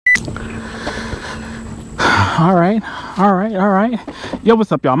All right. Yo,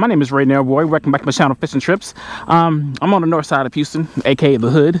 what's up, y'all? My name is Ray Roy. Welcome back to my channel, Fishing Trips. I'm on the north side of Houston, aka the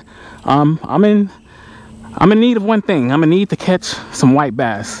Hood. I'm in need of one thing. I'm in need to catch some white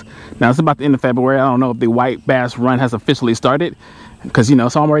bass. Now it's about the end of February. I don't know if the white bass run has officially started, because you know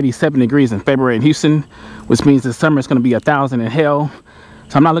it's already 7 degrees in February in Houston, which means this summer it's going to be 1,000 in hell.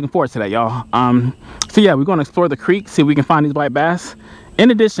 So I'm not looking forward to that, y'all. So yeah, we're going to explore the creek, see if we can find these white bass. In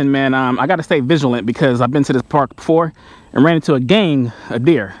addition, man, I got to stay vigilant because I've been to this park before and ran into a gang of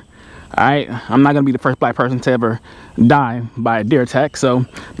deer. All right, I'm not going to be the first black person to ever die by a deer attack, so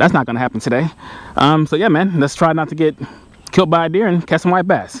that's not going to happen today. So yeah, man, let's try not to get killed by a deer and catch some white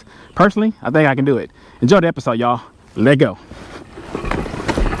bass. Personally, I think I can do it. Enjoy the episode, y'all. Let's go.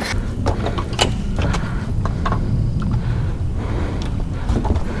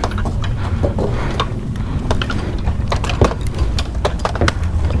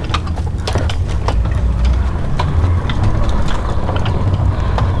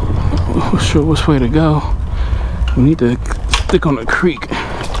 Sure which way to go. We need to stick on the creek.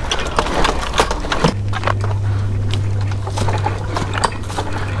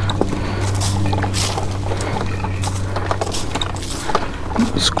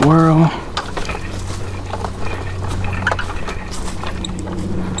 Squirrel.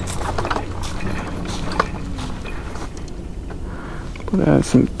 But that's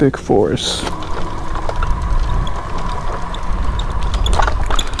some thick forest.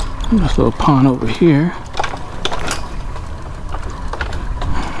 This little pond over here.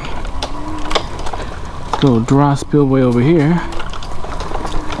 Little dry spillway over here.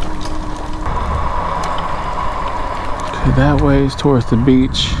 Okay, that way is towards the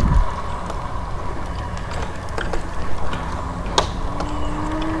beach.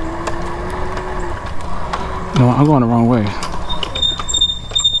 No, I'm going the wrong way.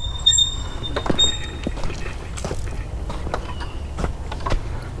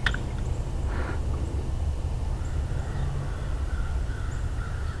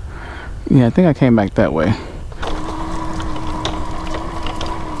 Yeah, I think I came back that way.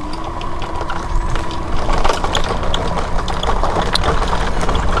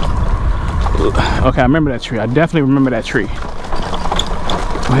 Okay, I remember that tree. I definitely remember that tree.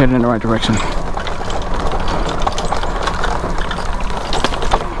 We're heading in the right direction.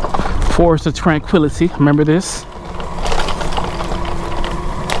 Forest of Tranquility. Remember this?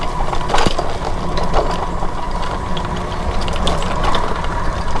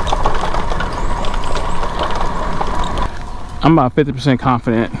 I'm about 50%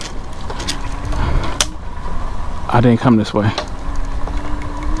 confident I didn't come this way.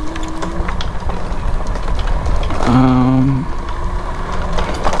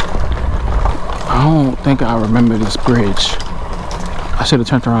 I don't think I remember this bridge. I should have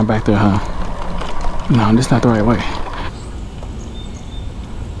turned around back there, huh? No, this is not the right way.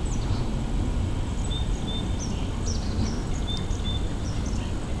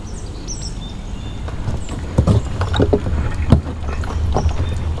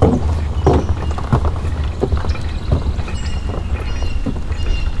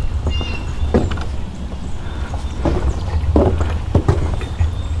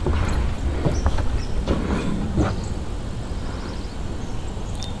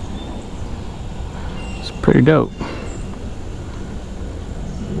 Pretty dope.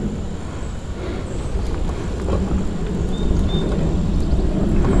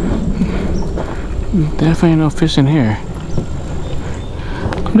 Definitely ain't no fish in here.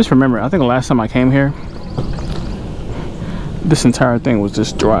 I'm just remembering, I think the last time I came here, this entire thing was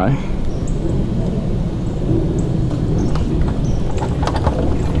just dry.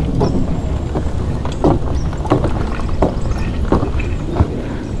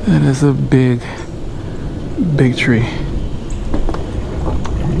 That is a big tree.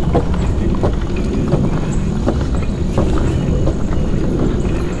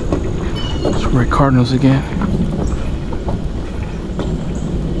 It's red cardinals again.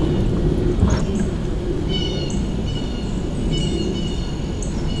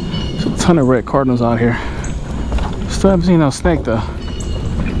 There's a ton of red cardinals out here. Still haven't seen no snake though.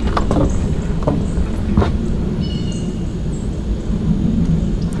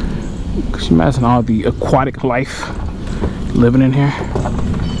 Imagine all the aquatic life living in here.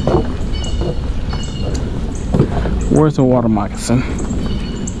 Where's the water moccasin?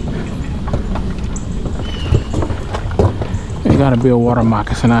 There gotta be a water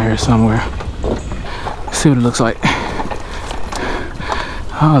moccasin out here somewhere. Let's see what it looks like.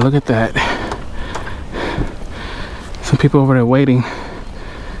 Oh, look at that. Some people over there waiting.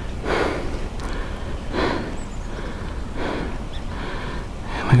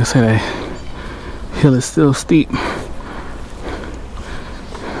 Like I said, Hill is still steep.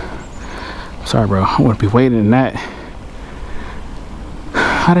 Sorry, bro. I wouldn't be waiting in that.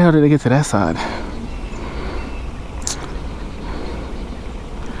 How the hell did they get to that side?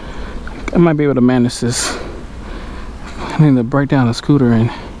 I might be able to manage this. I need to break down the scooter and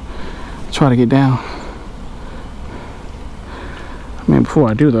try to get down. I mean, before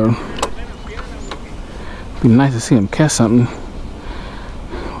I do though, it'd be nice to see him catch something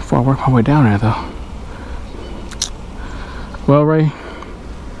before I work my way down there though. Well, Ray,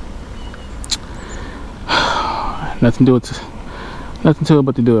 nothing to it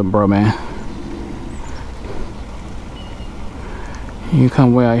but to do it, bro, man. You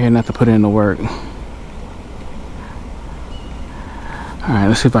come way out here not to put in the work. Alright,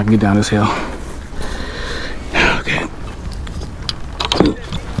 let's see if I can get down this hill. Okay.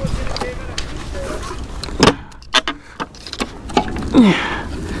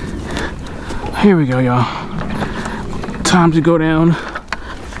 Here we go, y'all. Time to go down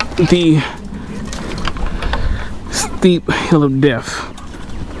the steep hill of death.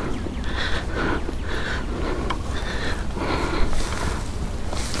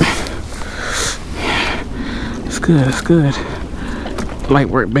 It's good, it's good. Light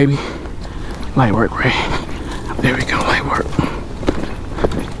work, baby. Light work, Ray. There we go, light work.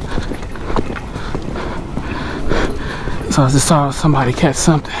 So I just saw somebody catch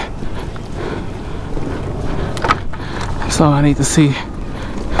something. That's all I need to see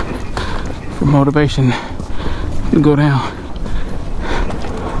for motivation to go down.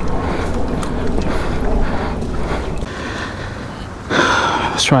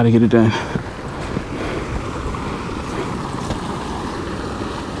 Let's try to get it done.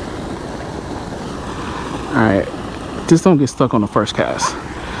 Alright, just don't get stuck on the first cast.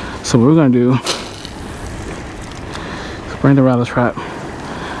 So what we're gonna do is bring the rattle trap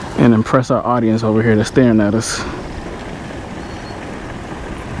and impress our audience over here that's staring at us.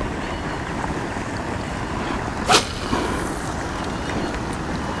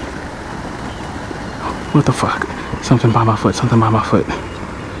 What the fuck? Something by my foot, something by my foot.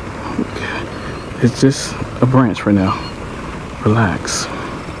 Okay. It's just a branch right now. Relax.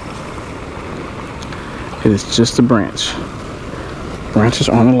 It is just a branch. Branches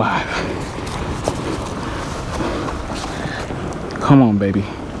aren't alive. Come on, baby.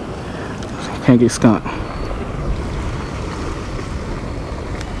 Can't get skunked.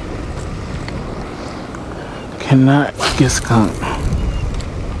 Cannot get skunked.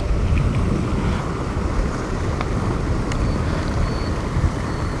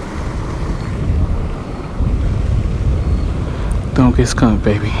 Don't get skunked,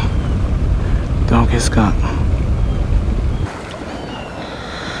 baby. Don't get skunked.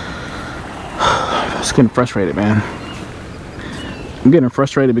 I'm just getting frustrated, man. I'm getting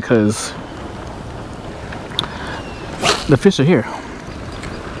frustrated because the fish are here.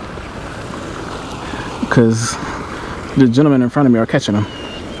 Because the gentlemen in front of me are catching them.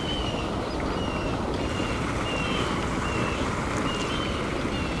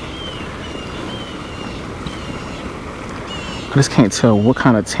 I just can't tell what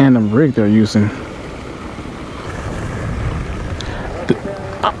kind of tandem rig they're using.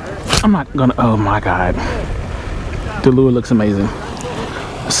 I'm not gonna, oh my God. The lure looks amazing.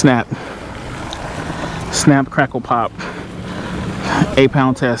 Snap, crackle, pop.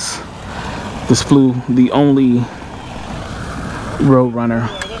 8-pound test. This flew the only road runner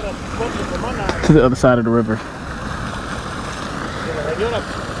to the other side of the river.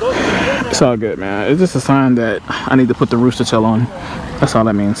 It's all good, man. It's just a sign that I need to put the rooster tail on. That's all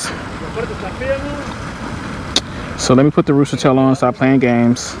that means. So let me put the rooster tail on, stop playing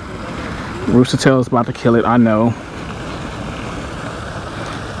games. Rooster tail is about to kill it, I know.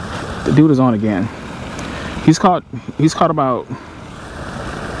 The dude is on again. He's caught about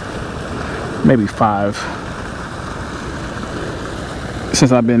maybe 5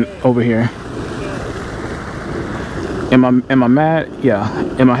 since I've been over here. Am I mad? Yeah.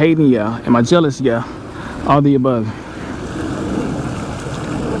 Am I hating? Yeah. Am I jealous? Yeah. All the above.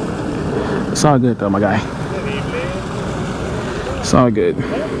 It's all good though, my guy. It's all good.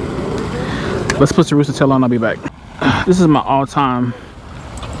 Let's put the rooster tail on, I'll be back. This is my all-time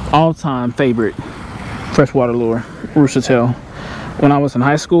favorite freshwater lure, rooster tail. When I was in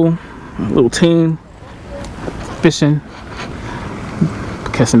high school, a little teen, fishing,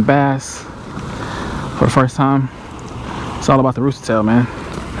 catching bass for the first time. It's all about the rooster tail, man.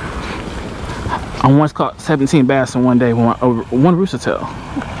 I once caught 17 bass in one day over one rooster tail.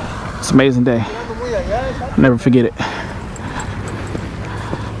 It's an amazing day. I'll never forget it.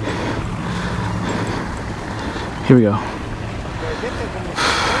 Here we go.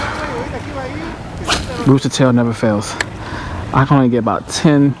 Rooster tail never fails. I can only get about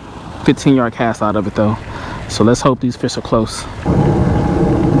 10, 15-yard casts out of it though. So let's hope these fish are close.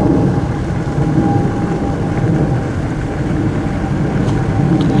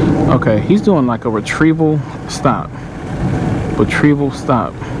 Okay, he's doing like a retrieval stop. Retrieval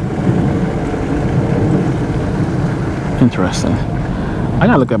stop. Interesting. I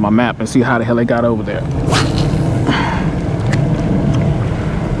gotta look at my map and see how the hell they got over there.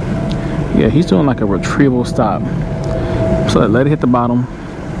 Yeah, he's doing like a retrieval stop. So let it hit the bottom.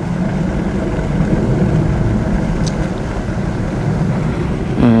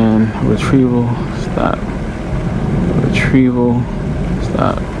 And retrieval stop. Retrieval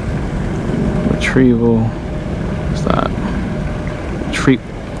stop. Retrieval stop.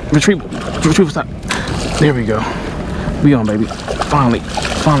 Retrieval stop. There we go. We on, baby. Finally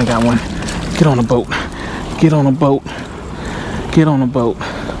got one. Get on the boat. Get on the boat. Get on the boat.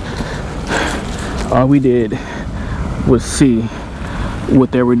 All we did was see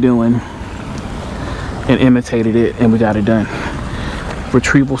what they were doing and imitated it, and we got it done.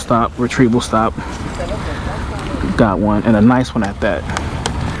 Retrieval stop, retrieval stop. Got one, and a nice one at that.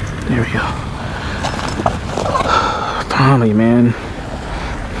 There we go. Finally, man.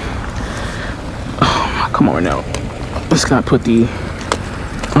 Oh, come on now. Let's not put the,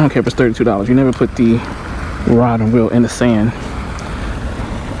 I don't care if it's $32. You never put the rod and reel in the sand.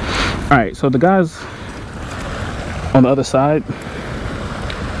 All right, so the guys on the other side,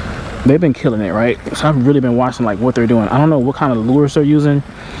 they've been killing it, right? So I've really been watching like what they're doing. I don't know what kind of lures they're using,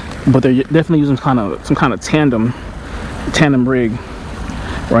 but they're definitely using some kind of tandem rig,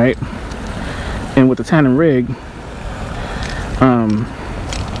 right? And with the tandem rig,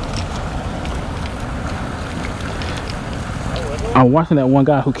 I'm watching that one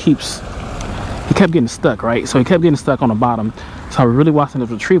guy who he kept getting stuck, right? So he kept getting stuck on the bottom. So I was really watching this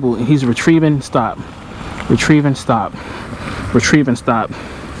retrieval, and he's retrieving, stop, retrieving, stop, retrieving, stop.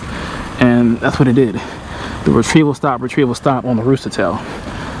 And that's what it did. The retrieval stop on the rooster tail.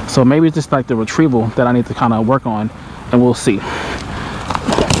 So maybe it's just like the retrieval that I need to kind of work on, and we'll see.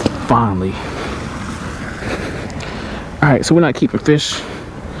 Finally. All right, so we're not keeping fish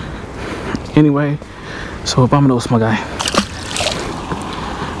anyway. So if I'm gonna my guy.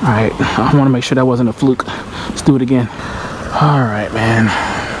 All right, I want to make sure that wasn't a fluke. Let's do it again. All right, man.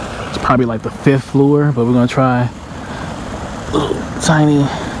 It's probably like the 5th lure, but we're gonna try little tiny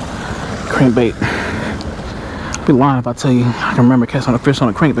crankbait. I'd be lying if I tell you I can remember catching a fish on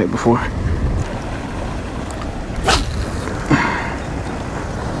a crankbait before.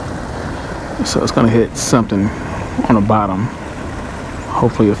 So it's gonna hit something on the bottom.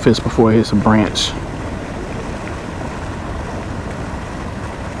 Hopefully a fish before it hits a branch.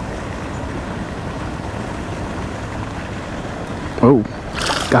 Oh,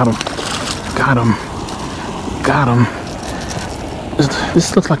 got him, got him, got him.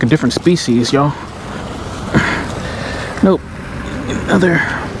 This looks like a different species, y'all. Nope, another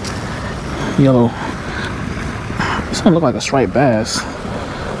yellow. This doesn't look like a striped bass.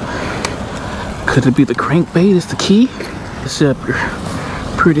 Could it be the crankbait is the key? It's up your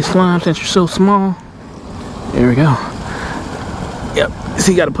pretty slime since you're so small. There we go. Yep, so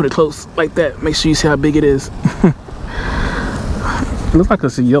you gotta put it close like that. Make sure you see how big it is. It looks like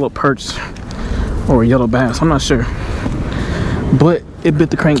it's a yellow perch or a yellow bass, I'm not sure. But it bit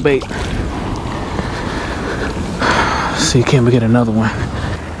the crankbait. Let's see, can we get another one?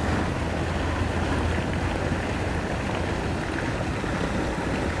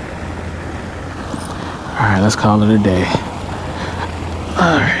 All right, let's call it a day.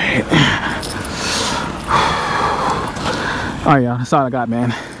 All right. All right, y'all, that's all I got,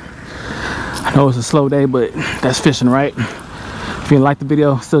 man. I know it's a slow day, but that's fishing, right? If you liked the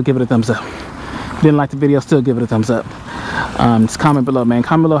video, still give it a thumbs up. If you didn't like the video, still give it a thumbs up. Just comment below, man.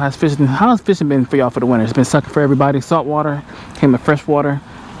 Comment below, how's fishing been for y'all for the winter? It's been sucking for everybody. Salt water, came with fresh water,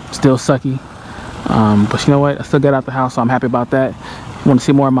 still sucky. But you know what? I still got out the house, so I'm happy about that. If you want to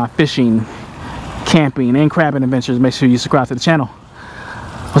see more of my fishing, camping, and crabbing adventures, make sure you subscribe to the channel.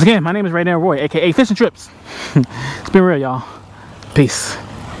 Once again, my name is Roy, aka Fishing Trips. It's been real, y'all. Peace.